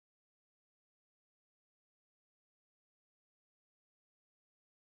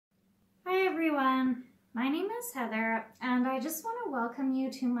Hi everyone, my name is Heather and I just want to welcome you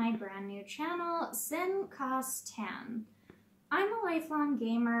to my brand new channel, Sin Cost 10. I'm a lifelong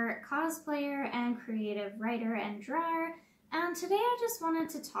gamer, cosplayer, and creative writer and drawer, and today I just wanted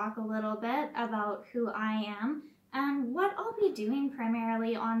to talk a little bit about who I am and what I'll be doing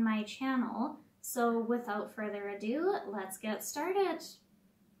primarily on my channel. So without further ado, let's get started.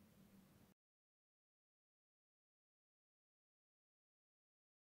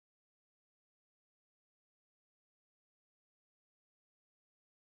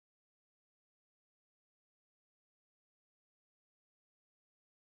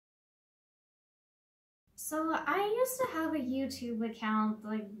 So I used to have a YouTube account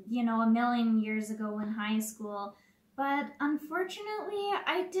a million years ago in high school, but unfortunately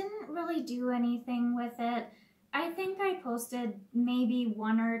I didn't really do anything with it. I think I posted maybe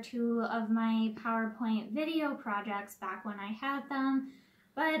one or two of my PowerPoint video projects back when I had them,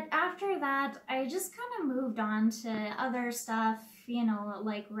 but after that I just kind of moved on to other stuff,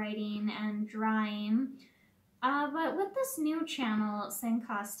 like writing and drawing. But with this new channel, Sin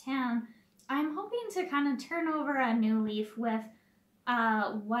Cost 10, I'm hoping to kind of turn over a new leaf with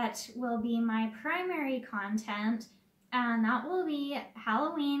what will be my primary content, and that will be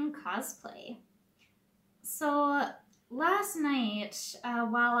Halloween cosplay. So last night,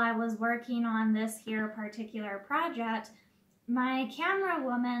 while I was working on this here particular project, my camera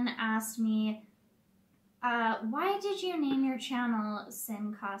woman asked me, why did you name your channel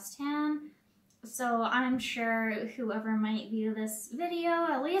Sin Cost 10? So I'm sure whoever might view this video,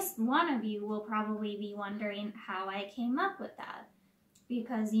 at least one of you will probably be wondering how I came up with that.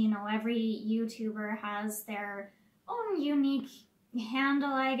 Because, every YouTuber has their own unique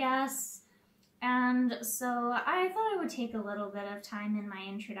handle, I guess. And so I thought I would take a little bit of time in my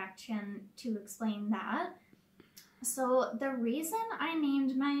introduction to explain that. So the reason I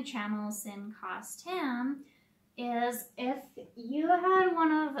named my channel Sin Cost 10 is if you had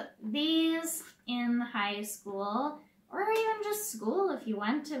one of these in high school, or even just school if you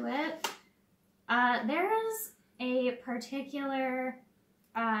went to it, there is a particular,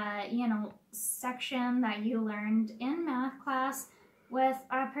 section that you learned in math class with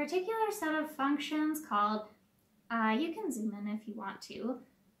a particular set of functions called, you can zoom in if you want to,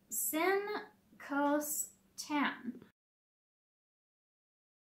 Sin Cos 10.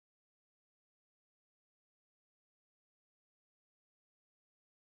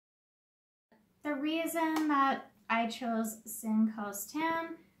 The reason that I chose Sin Cost 10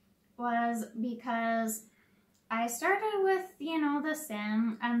 was because I started with, the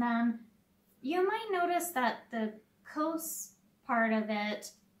sin, and then you might notice that the cos part of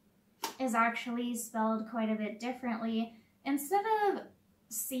it is actually spelled quite a bit differently. Instead of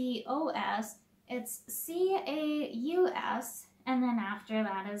C-O-S, it's C-A-U-S, and then after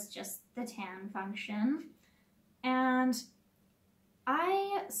that is just the tan function. And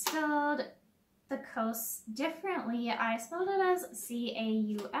I spelled the cos differently. I spelled it as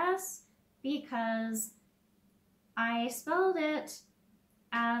C-A-U-S because I spelled it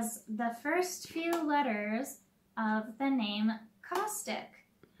as the first few letters of the name Caustic,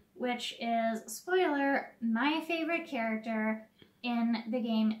 which is, spoiler, my favorite character in the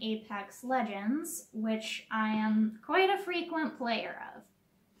game Apex Legends, which I am quite a frequent player of.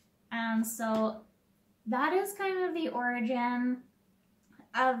 And so that is kind of the origin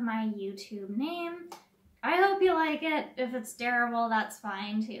of my YouTube name. I hope you like it. If it's terrible, that's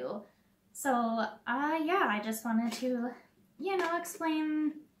fine too. So, yeah, I just wanted to,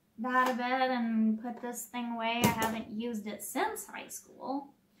 explain that a bit and put this thing away. I haven't used it since high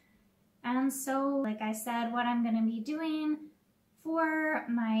school. And so, like I said, what I'm going to be doing for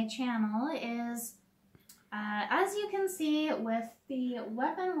my channel is, as you can see with the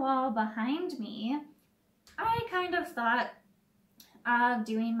weapon wall behind me, I kind of thought of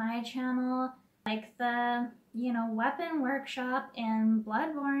doing my channel like the, weapon workshop in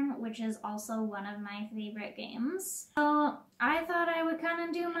Bloodborne, which is also one of my favorite games. So I thought I would kind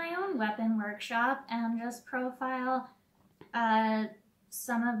of do my own weapon workshop and just profile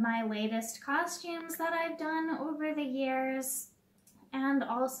some of my latest costumes that I've done over the years, and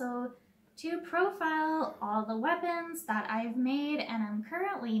also to profile all the weapons that I've made and I'm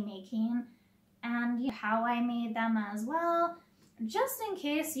currently making, and how I made them as well, just in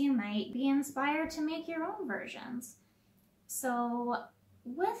case you might be inspired to make your own versions. So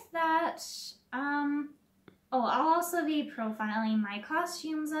with that, I'll also be profiling my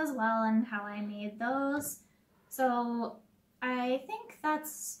costumes as well and how I made those. So I think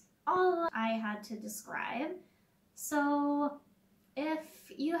that's all I had to describe. So if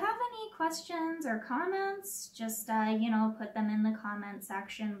you have any questions or comments, just, put them in the comment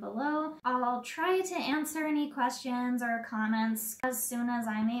section below. I'll try to answer any questions or comments as soon as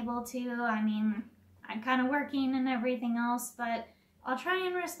I'm able to. I mean, I'm kind of working and everything else, but I'll try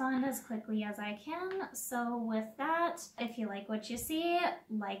and respond as quickly as I can. So with that, if you like what you see,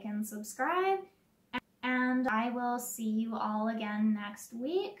 like and subscribe. And I will see you all again next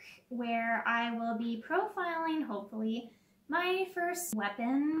week, where I will be profiling, hopefully, my first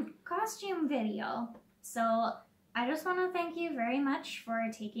weapon costume video. So I just want to thank you very much for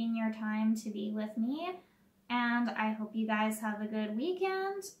taking your time to be with me, and I hope you guys have a good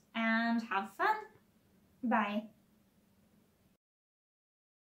weekend and have fun. Bye.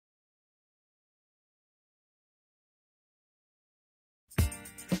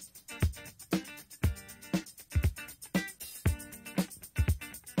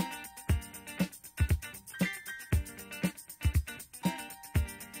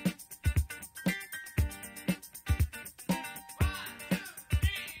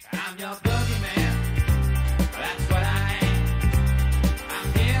 I'm your